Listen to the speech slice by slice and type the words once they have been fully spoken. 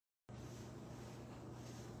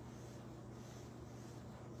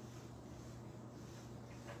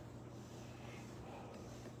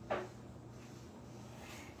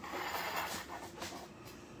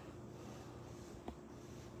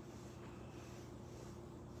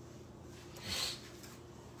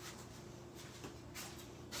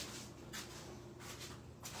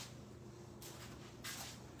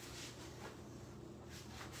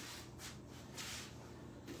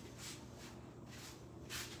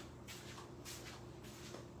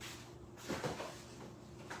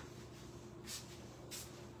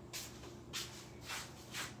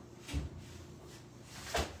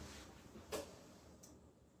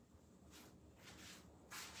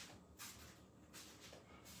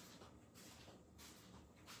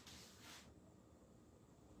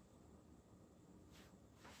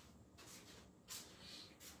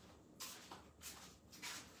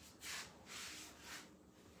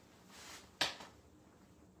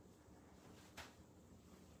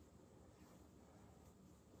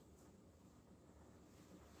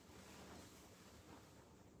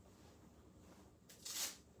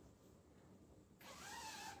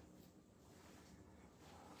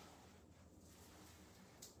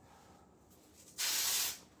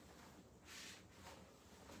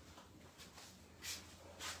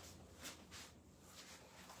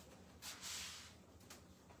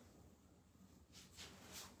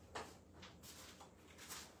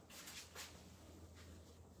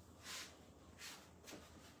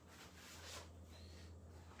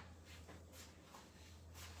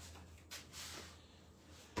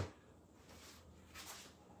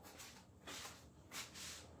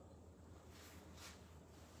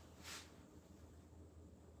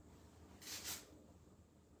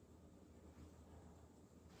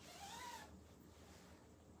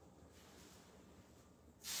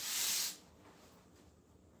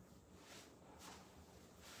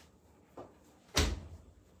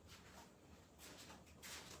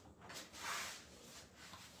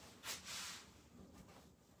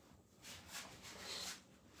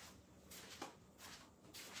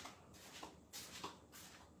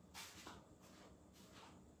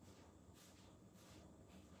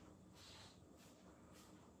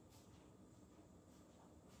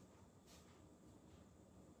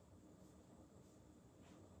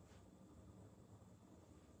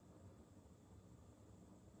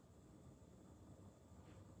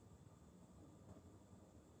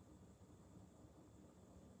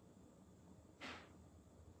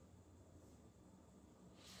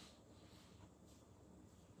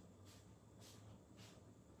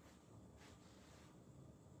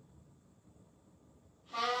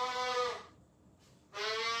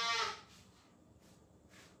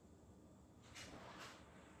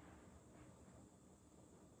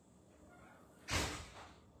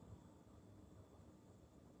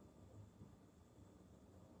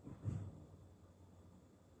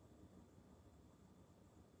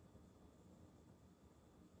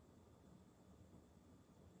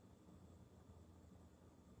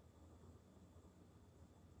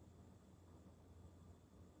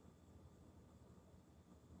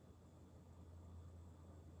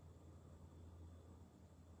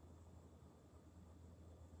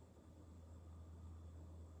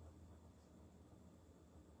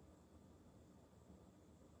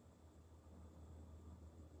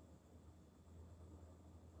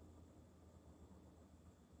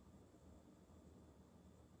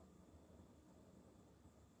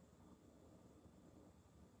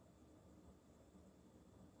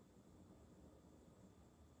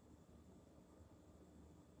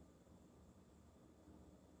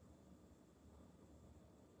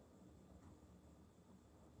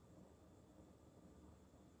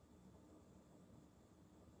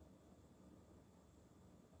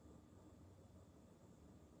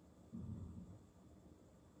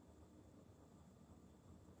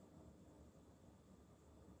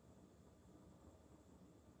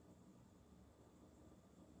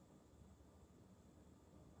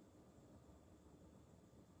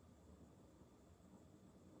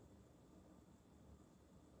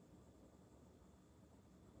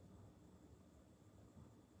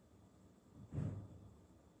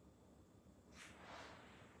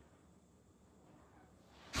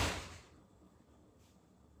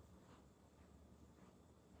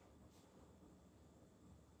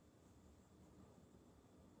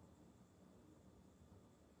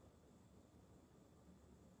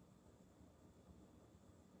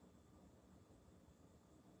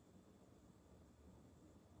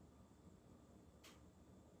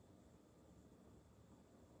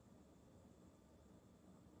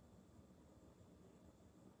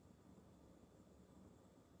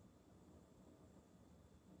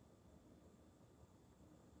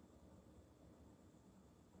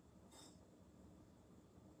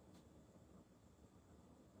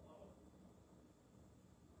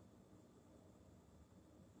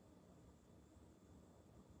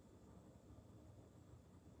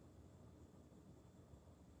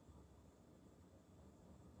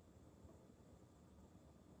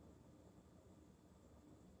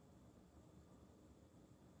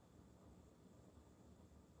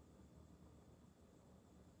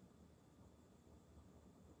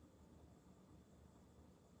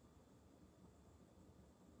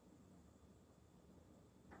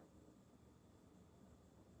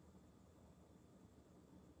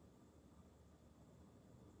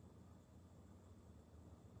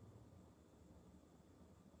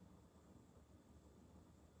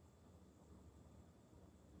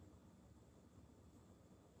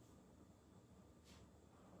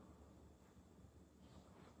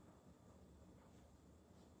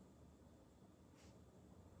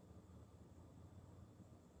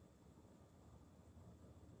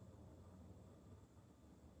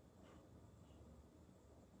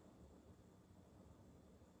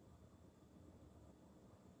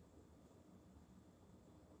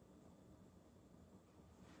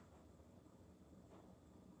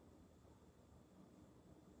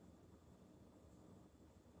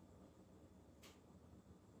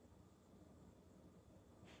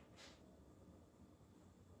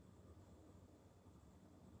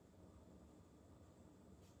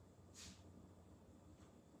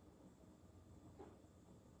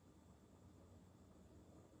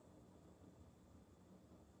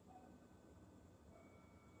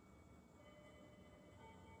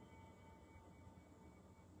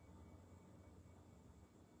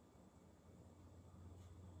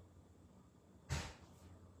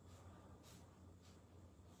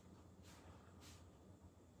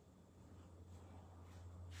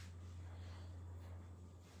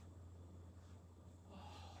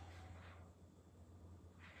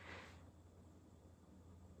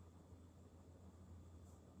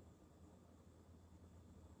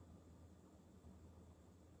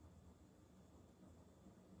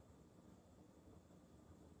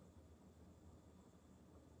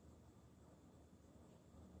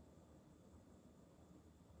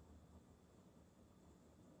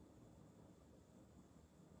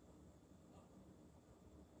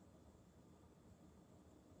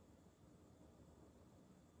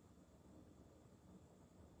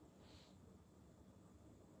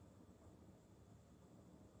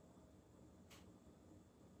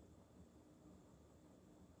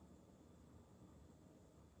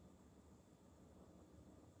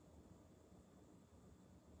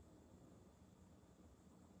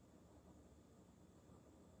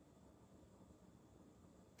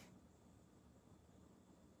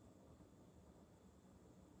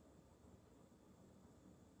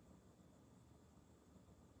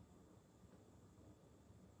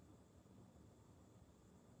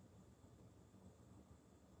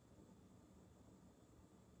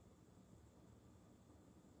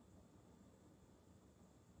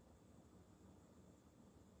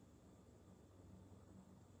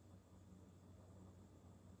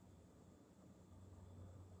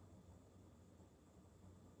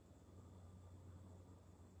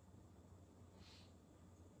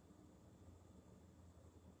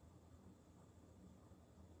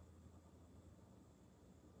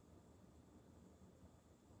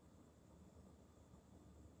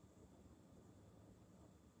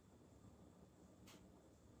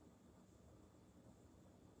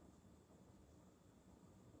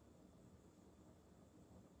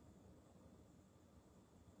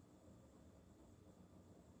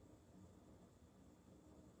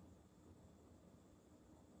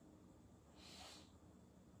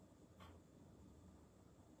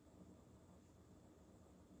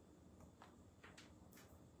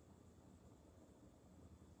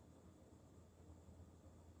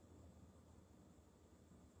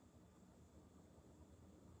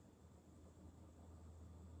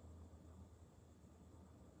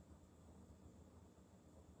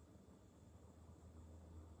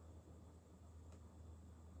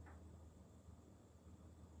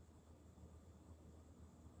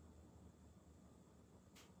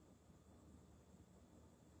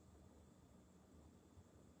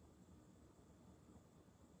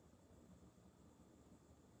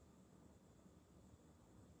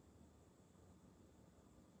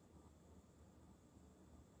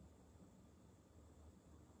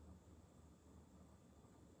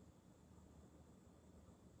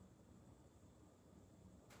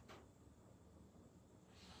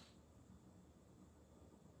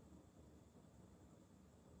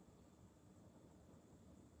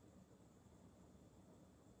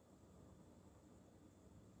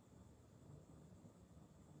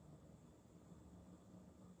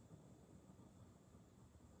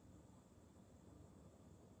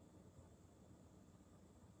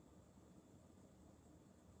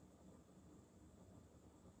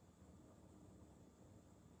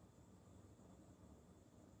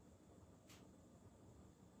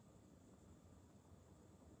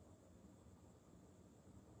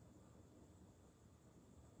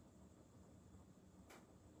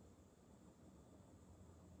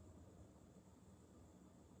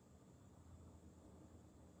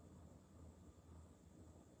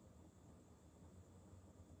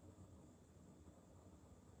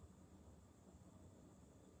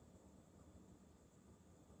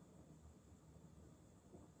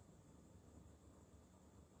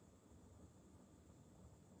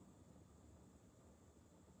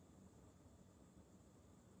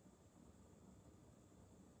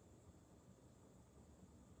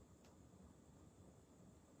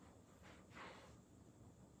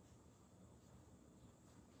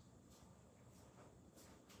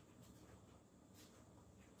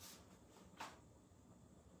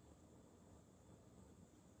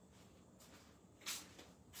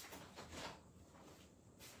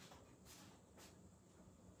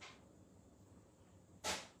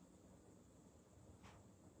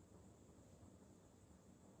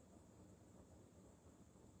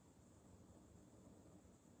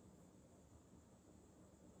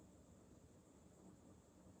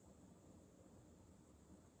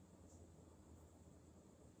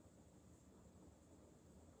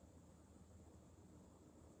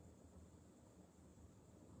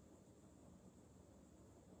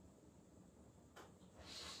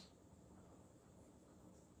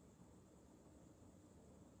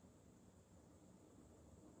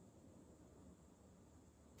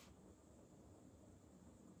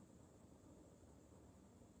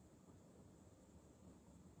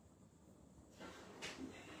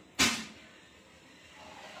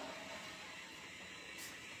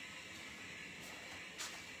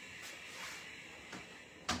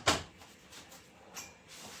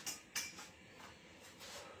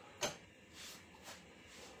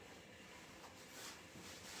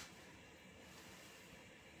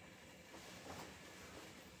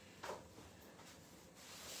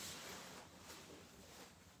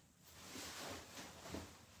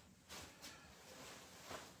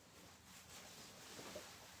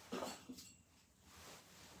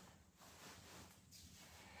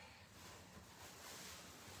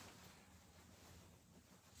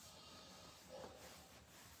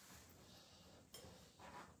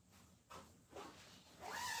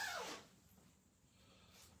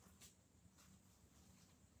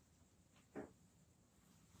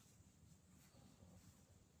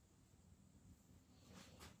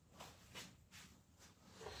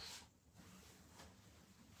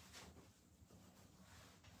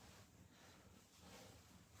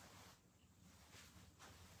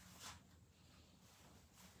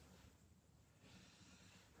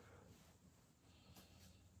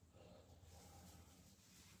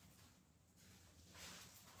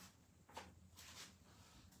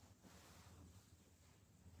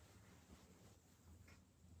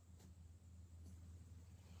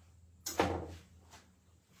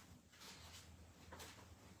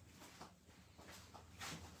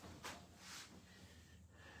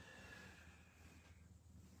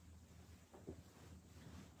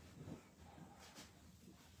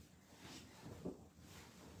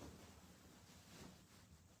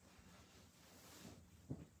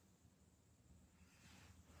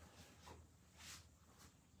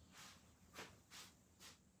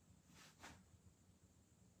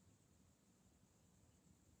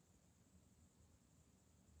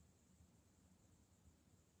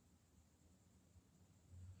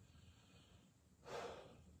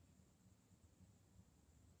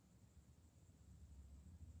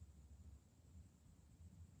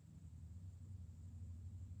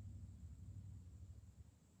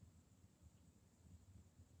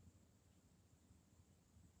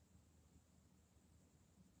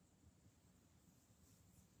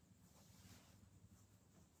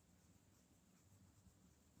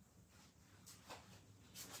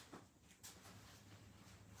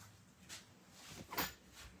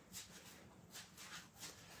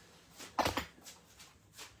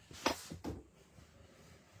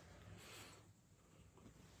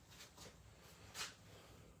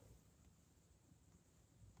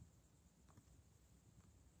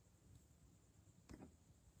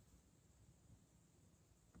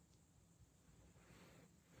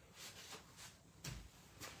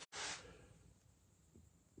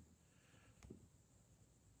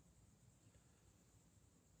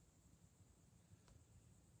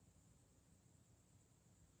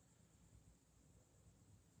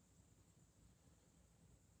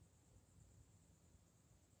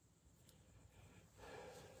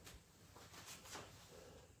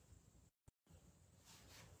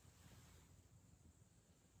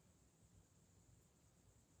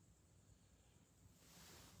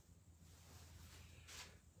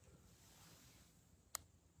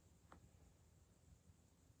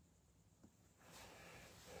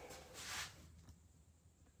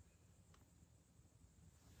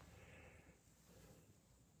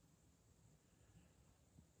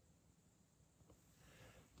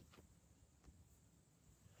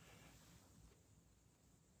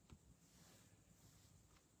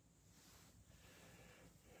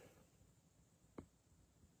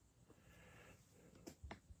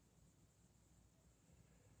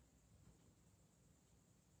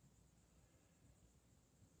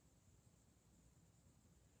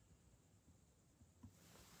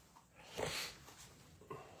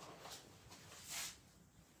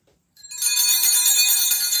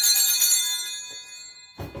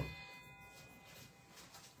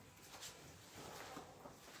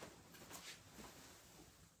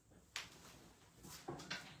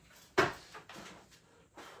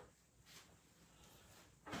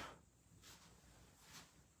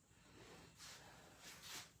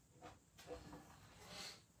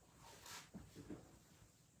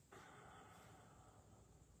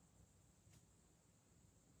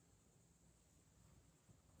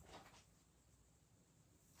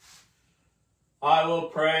I will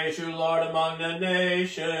praise you, Lord, among the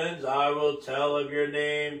nations. I will tell of your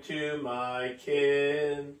name to my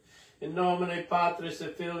kin. In nomine Patris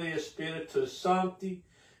et Filii et Spiritus Sancti,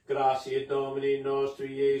 gratia Domini nostri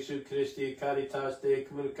Iesu Christi, caritas Dei,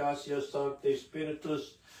 communicatio Sancti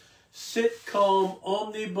Spiritus, sit cum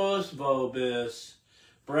omnibus vobis.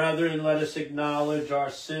 Brethren, let us acknowledge our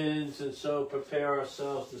sins and so prepare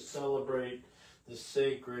ourselves to celebrate the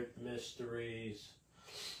sacred mysteries.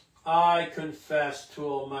 I confess to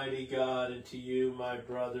Almighty God and to you, my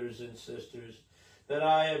brothers and sisters, that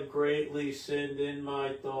I have greatly sinned in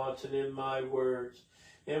my thoughts and in my words,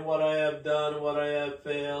 in what I have done and what I have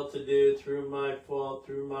failed to do through my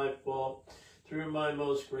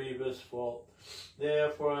most grievous fault.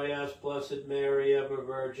 Therefore I ask Blessed Mary, ever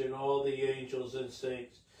Virgin, all the angels and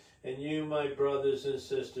saints, and you, my brothers and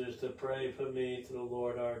sisters, to pray for me to the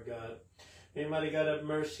Lord our God. May Almighty God have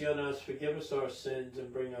mercy on us, forgive us our sins,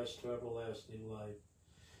 and bring us to everlasting life.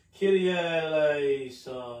 Kyrie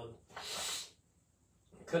eleison.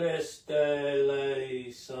 Christe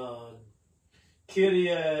eleison. Kyrie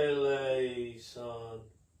eleison.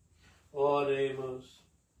 Oremus.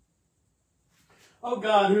 O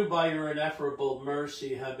God, who by your ineffable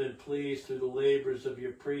mercy have been pleased through the labors of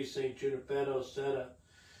your priest, St. Junipero Serra,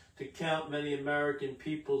 to count many American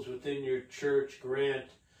peoples within your church, grant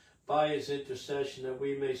by his intercession that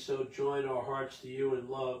we may so join our hearts to you in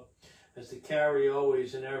love as to carry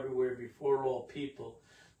always and everywhere before all people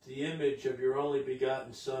the image of your only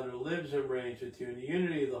begotten Son, who lives and reigns with you in the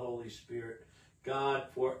unity of the Holy Spirit, God,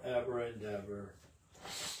 forever and ever.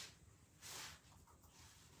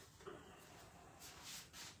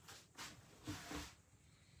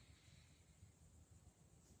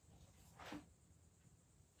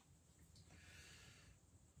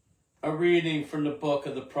 A reading from the book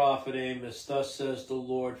of the prophet Amos. Thus says the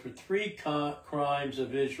Lord, for 3 crimes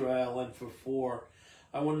of Israel and for 4,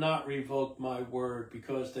 I will not revoke my word,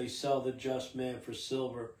 because they sell the just man for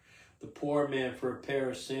silver, the poor man for a pair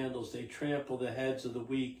of sandals. They trample the heads of the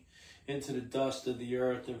weak into the dust of the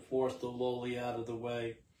earth and force the lowly out of the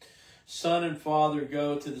way. Son and father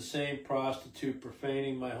go to the same prostitute,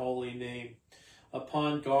 profaning my holy name.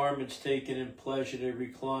 Upon garments taken in pleasure, they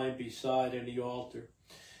recline beside any altar.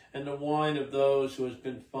 And the wine of those who has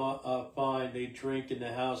been fine they drink in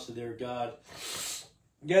the house of their God.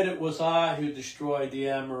 Yet it was I who destroyed the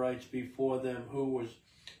Amorites before them, who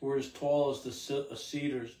were as tall as the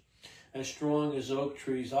cedars, as strong as oak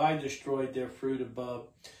trees. I destroyed their fruit above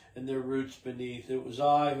and their roots beneath. It was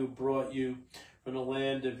I who brought you from the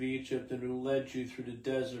land of Egypt and who led you through the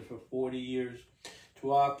desert for 40 years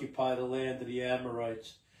to occupy the land of the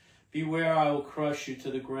Amorites. Beware, I will crush you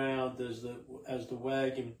to the ground as the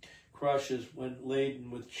wagon crushes when laden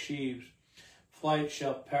with sheaves. Flight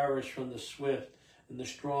shall perish from the swift, and the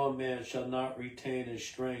strong man shall not retain his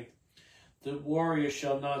strength. The warrior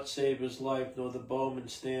shall not save his life, nor the bowman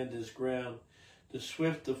stand his ground. The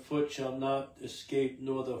swift of foot shall not escape,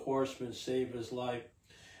 nor the horseman save his life.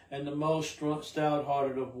 And the most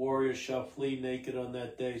stout-hearted of warriors shall flee naked on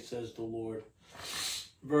that day, says the Lord.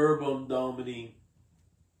 Verbum Domini.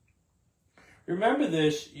 Remember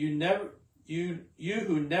this, you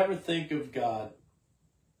who never think of God.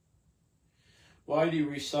 Why do you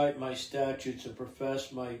recite my statutes and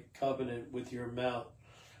profess my covenant with your mouth,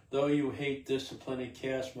 though you hate discipline and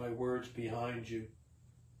cast my words behind you?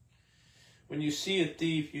 When you see a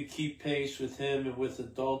thief, you keep pace with him, and with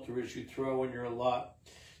adulterers you throw in your lot.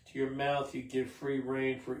 To your mouth you give free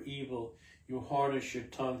rein for evil, you harness your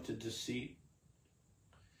tongue to deceit.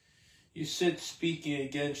 You sit speaking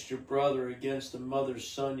against your brother, against the mother's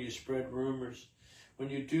son, you spread rumors. When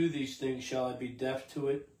you do these things, shall I be deaf to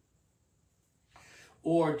it?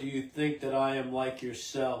 Or do you think that I am like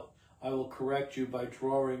yourself? I will correct you by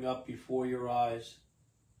drawing up before your eyes.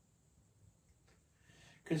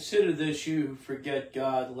 Consider this, you who forget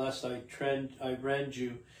God, lest I rend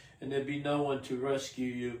you, and there be no one to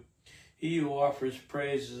rescue you. He who offers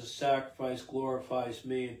praise as a sacrifice glorifies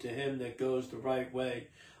me, and to him that goes the right way,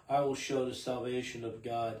 I will show the salvation of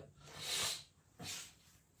God.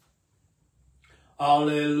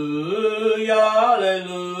 Alleluia,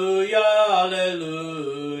 alleluia,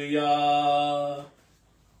 alleluia.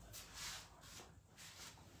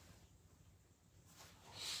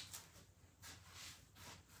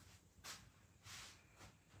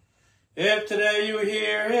 If today you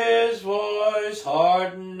hear his voice,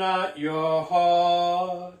 harden not your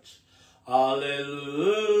hearts.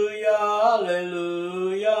 Alleluia,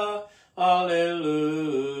 alleluia, alleluia.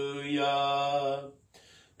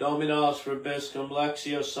 Dominos vobiscum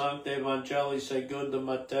lectio sancte Evangelii secundum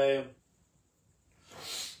Matteum.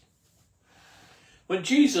 When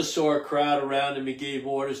Jesus saw a crowd around him, he gave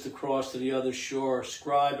orders to cross to the other shore. A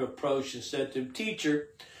scribe approached and said to him, "Teacher,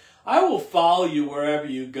 I will follow you wherever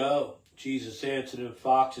you go." Jesus answered him,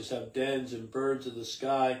 "Foxes have dens and birds of the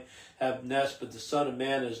sky have nests, but the Son of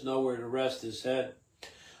Man has nowhere to rest his head."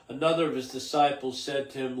 Another of his disciples said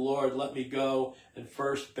to him, "Lord, let me go and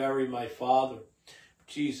first bury my father."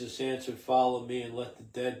 Jesus answered, "Follow me and let the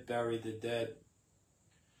dead bury the dead."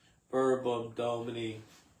 Verbum Domini.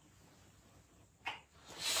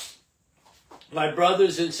 My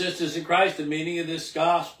brothers and sisters in Christ, the meaning of this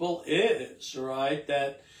gospel is, right,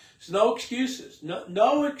 that there's no excuses.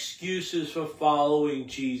 No excuses for following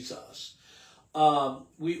Jesus.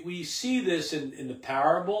 We see this in the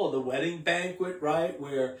parable of the wedding banquet, right,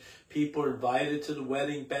 where people are invited to the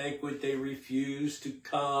wedding banquet, they refuse to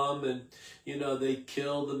come, and, they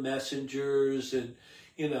kill the messengers, and,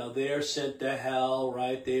 they are sent to hell,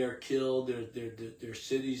 right, they are killed, their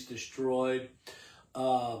cities destroyed.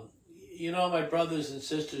 My brothers and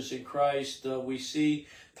sisters in Christ, we see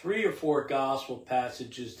 3 or 4 gospel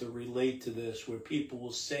passages that relate to this, where people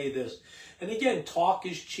will say this. And again, talk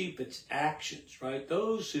is cheap, it's actions, right?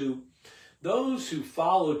 Those who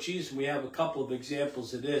follow Jesus, we have a couple of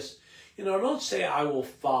examples of this. Don't say, "I will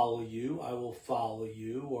follow you,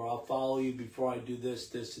 or I'll follow you before I do this,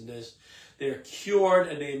 this, and this." They're cured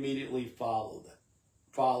and they immediately follow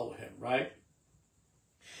him, right?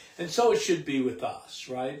 And so it should be with us,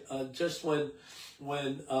 right? Just when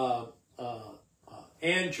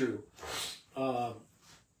Andrew,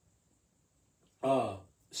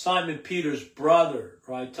 Simon Peter's brother,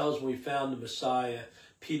 right, tells him we found the Messiah,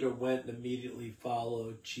 Peter went and immediately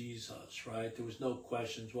followed Jesus, right? There was no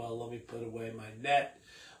questions. Well, let me put away my net.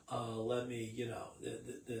 Let me,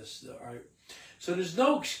 this, all right? So there's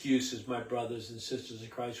no excuses, my brothers and sisters in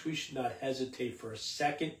Christ. We should not hesitate for a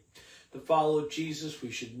second to follow Jesus.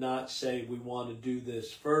 We should not say we want to do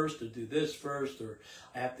this first, or do this first, or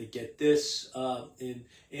I have to get this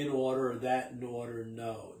in order or that in order.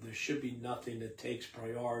 No, there should be nothing that takes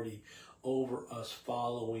priority over us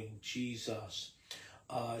following Jesus.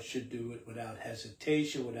 Should do it without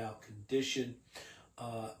hesitation, without condition.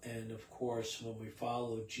 And of course, when we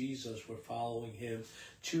follow Jesus, we're following him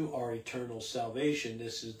to our eternal salvation.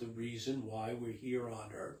 This is the reason why we're here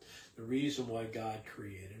on earth, the reason why God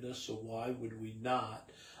created us. So why would we not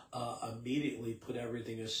immediately put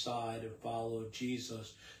everything aside and follow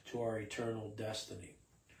Jesus to our eternal destiny?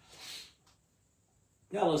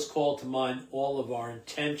 Now let's call to mind all of our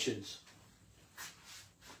intentions.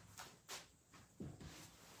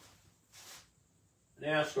 And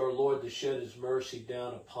ask our Lord to shed his mercy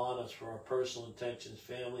down upon us for our personal intentions,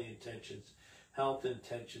 family intentions, health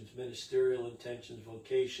intentions, ministerial intentions,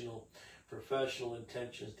 vocational, professional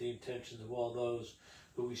intentions, the intentions of all those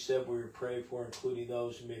who we said we would pray for, including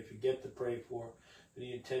those who may forget to pray for,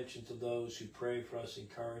 the intentions of those who pray for us,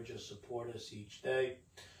 encourage us, support us each day.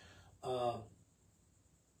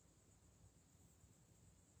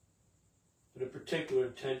 The particular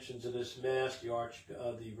intentions of this Mass, the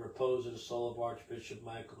repose of the soul of Archbishop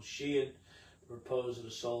Michael Sheehan, the repose of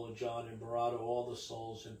the soul of John Imperato, all the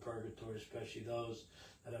souls in purgatory, especially those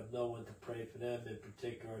that have no one to pray for them, in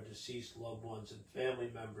particular our deceased loved ones and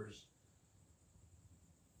family members.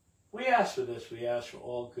 We ask for this. We ask for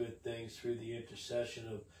all good things through the intercession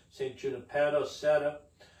of St. Junipero Serra,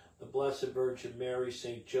 the Blessed Virgin Mary,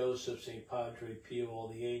 St. Joseph, St. Padre Pio, all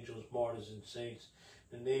the angels, martyrs, and saints,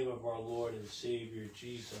 in the name of our Lord and Savior,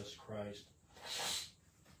 Jesus Christ.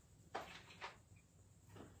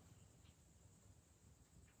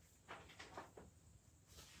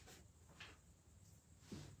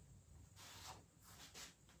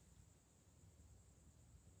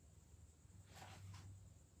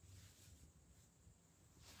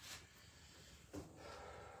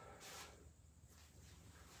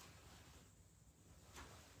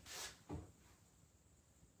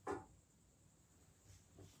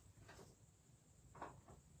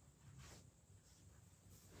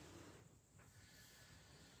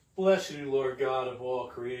 Blessed are you, Lord God of all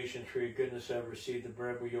creation, for your goodness have received the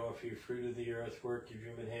bread we offer you, fruit of the earth, work of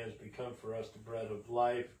human hands, become for us the bread of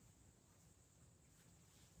life.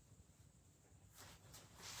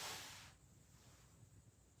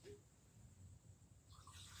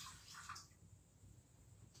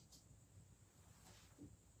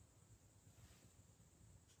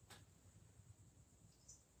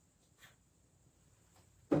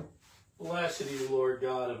 Blessed are you, Lord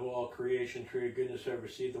God of all creation, for your goodness have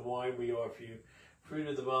received the wine we offer you, fruit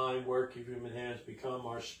of the vine, work of human hands, become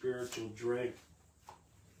our spiritual drink.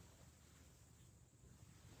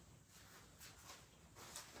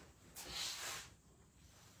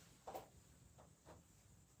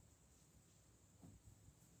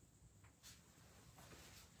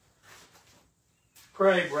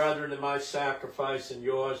 Pray, brethren, that my sacrifice and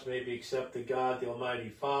yours may be accepted, God, the Almighty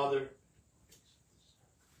Father.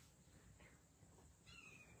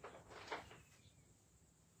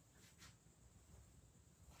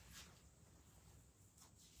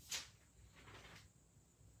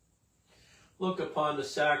 Look upon the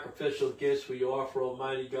sacrificial gifts we offer,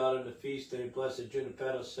 Almighty God, on the feast day, blessed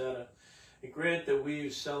Junipero Serra, and grant that we who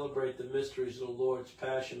celebrate the mysteries of the Lord's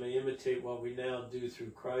Passion may imitate what we now do through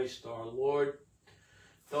Christ our Lord.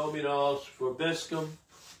 Dominos vobiscum,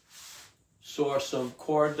 sorsum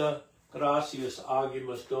corda, gratias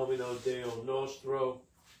agimus Domino Deo nostro.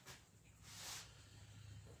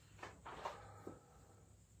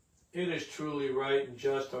 It is truly right and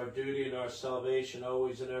just, our duty and our salvation,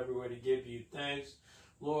 always and everywhere to give you thanks,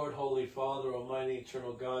 Lord, Holy Father, Almighty,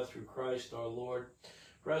 Eternal God, through Christ our Lord.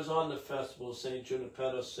 For as on the festival of St.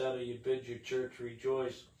 Junipero Serra you bid your church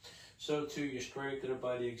rejoice, so too you strengthen it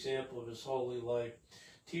by the example of his holy life.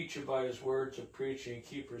 Teach her by his words of preaching, and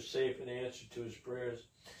keep her safe in answer to his prayers.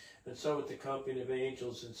 And so with the company of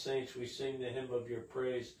angels and saints we sing the hymn of your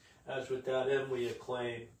praise, as with that hymn we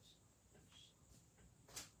acclaim.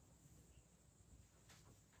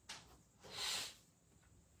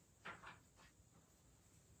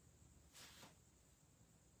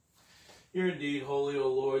 You're indeed holy, O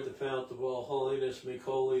Lord, the fount of all holiness. Make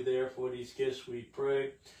holy, therefore, these gifts, we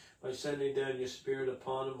pray, by sending down your Spirit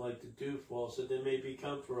upon them like the dewfall, so that they may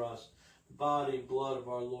become for us the body and blood of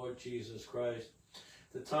our Lord Jesus Christ.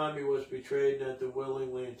 The time he was betrayed and entered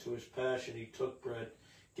willingly into his passion, he took bread,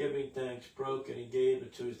 giving thanks, broke it, and gave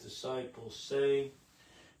it to his disciples, saying,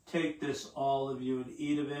 Take this, all of you, and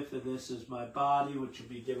eat of it, for this is my body, which will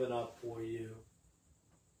be given up for you.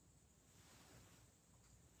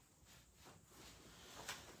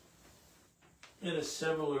 In a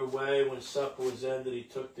similar way, when supper was ended, he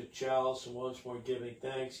took the chalice, and once more giving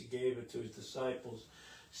thanks, he gave it to his disciples,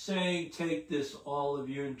 saying, Take this, all of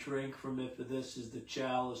you, and drink from it, for this is the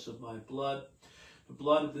chalice of my blood, the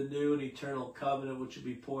blood of the new and eternal covenant, which will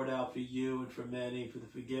be poured out for you and for many for the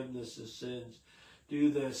forgiveness of sins. Do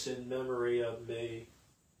this in memory of me.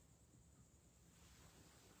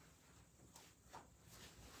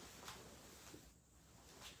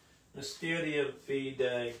 Mysterium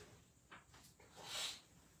Fidei.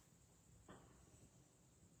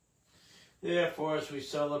 Therefore, as we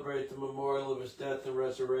celebrate the memorial of his death and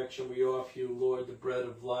resurrection, we offer you, Lord, the bread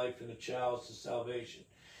of life and the chalice of salvation,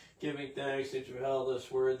 giving thanks that you held us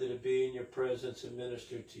worthy to be in your presence and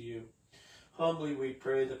minister to you. Humbly we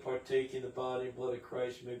pray that partaking the body and blood of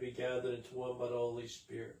Christ may be gathered into one by the Holy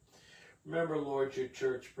Spirit. Remember, Lord, your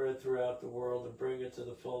church spread throughout the world and bring it to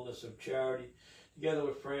the fullness of charity, together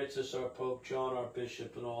with Francis, our Pope, John, our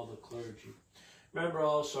Bishop, and all the clergy. Remember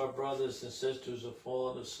also our brothers and sisters who have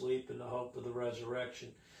fallen asleep in the hope of the resurrection,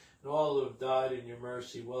 and all who have died in your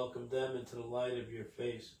mercy. Welcome them into the light of your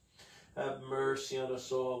face. Have mercy on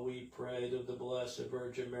us all, we pray, to the Blessed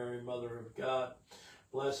Virgin Mary, Mother of God,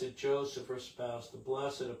 Blessed Joseph, her spouse, the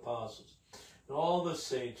blessed apostles, and all the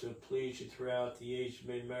saints who have pleased you throughout the age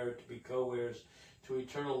may merit to be co-heirs to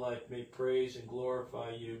eternal life, may praise and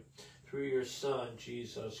glorify you through your Son,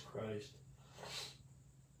 Jesus Christ.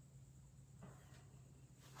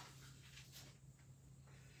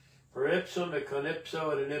 Per ipsum et con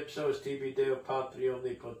ipso et in ipso est tibi Deo Patri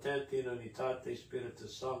omnipotenti in unitate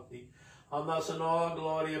Spiritus Sancti, omnes in all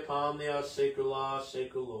gloria omnia saecula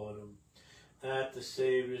saeculorum. At the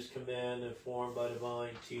Savior's command, informed by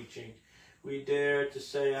divine teaching, we dare to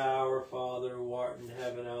say, Our Father, who art in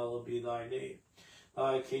heaven, hallowed be thy name.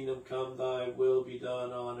 Thy kingdom come, thy will be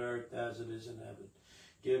done on earth as it is in heaven.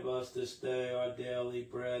 Give us this day our daily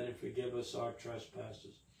bread, and forgive us our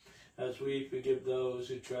trespasses, as we forgive those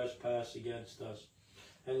who trespass against us.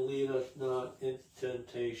 And lead us not into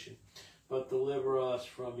temptation, but deliver us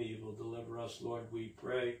from evil. Deliver us, Lord, we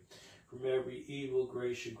pray, from every evil.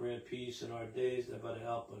 Grace you grant peace in our days, that by the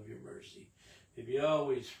help of your mercy may be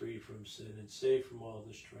always free from sin and safe from all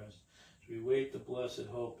distress, as we wait the blessed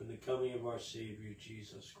hope in the coming of our Savior,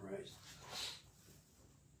 Jesus Christ.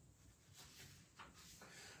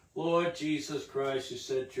 Lord Jesus Christ, you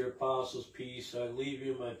said to your apostles, Peace I leave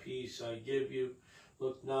you, my peace I give you.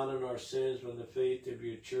 Look not on our sins, but on the faith of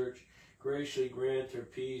your church. Graciously grant her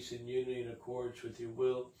peace and unity in accordance with your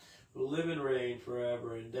will, who live and reign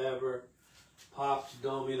forever and ever. Pax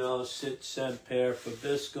Domino sit semper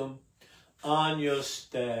vobiscum. Agnus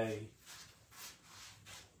Dei.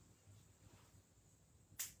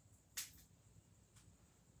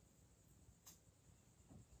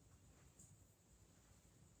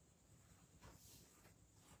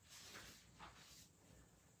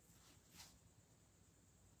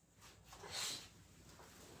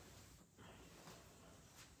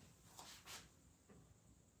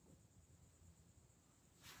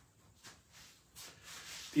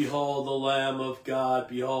 Behold the Lamb of God.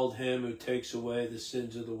 Behold him who takes away the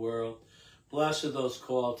sins of the world. Blessed are those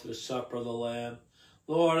called to the supper of the Lamb.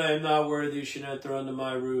 Lord, I am not worthy you should enter under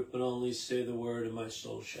my roof, but only say the word, and my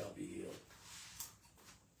soul shall be healed.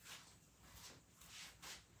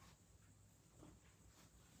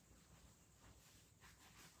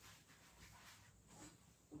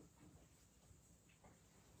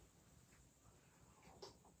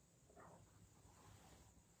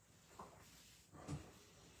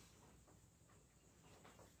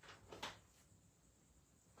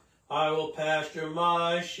 I will pasture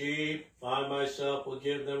my sheep, I myself will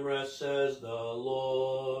give them rest, says the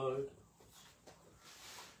Lord.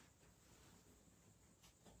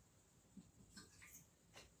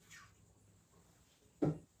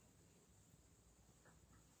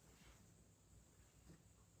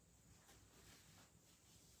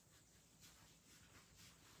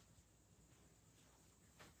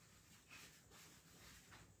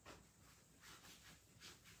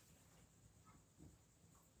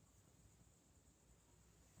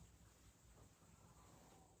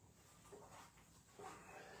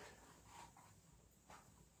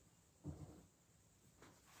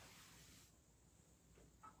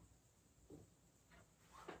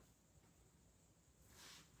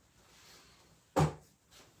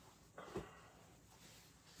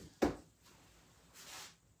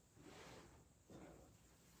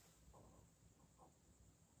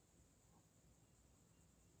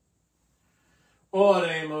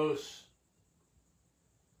 Oremos.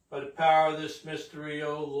 By the power of this mystery,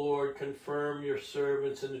 O Lord, confirm your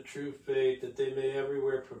servants in the true faith, that they may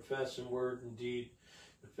everywhere profess in word and deed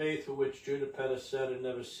the faith for which Junipero Serra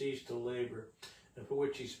never ceased to labor, and for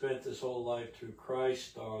which he spent his whole life through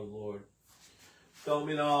Christ our Lord.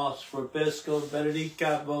 Dominos, vobiscum,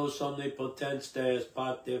 benedicat vos omnipotens Deus,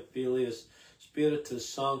 Pater Filius, Spiritus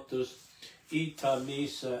Sanctus, ita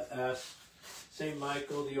missa est. Saint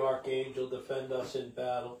Michael, the Archangel, defend us in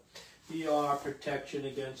battle. Be our protection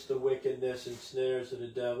against the wickedness and snares of the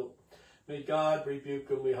devil. May God rebuke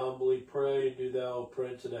him, we humbly pray, and do thou, O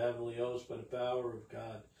Prince of the heavenly host, by the power of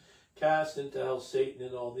God, cast into hell Satan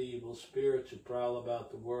and all the evil spirits who prowl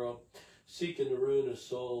about the world, seeking the ruin of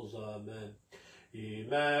souls. Amen.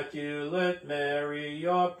 Immaculate Mary,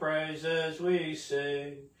 your praises we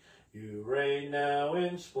sing. You reign now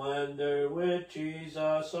in splendor with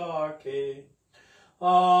Jesus our King.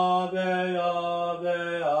 Ave,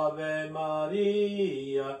 Ave, Ave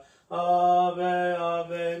Maria, Ave,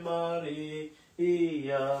 Ave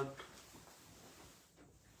Maria.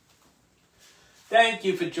 Thank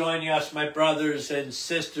you for joining us, my brothers and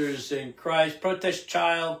sisters in Christ.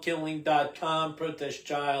 ProtestChildKilling.com,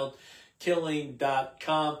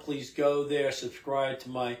 ProtestChildKilling.com. Please go there, subscribe to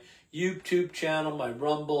my YouTube channel, my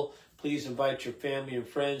Rumble. Please invite your family and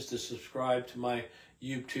friends to subscribe to my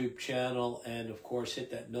YouTube channel, and of course hit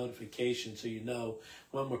that notification so you know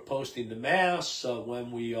when we're posting the Mass, when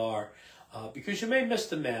we are, because you may miss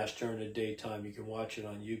the Mass during the daytime. You can watch it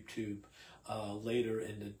on YouTube later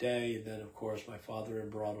in the day, and then of course my Father and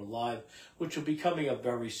Brother Live, which will be coming up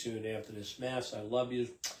very soon after this Mass. I love you.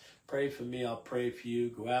 Pray for me, I'll pray for you.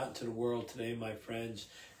 Go out into the world today, my friends,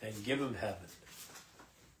 and give them heaven.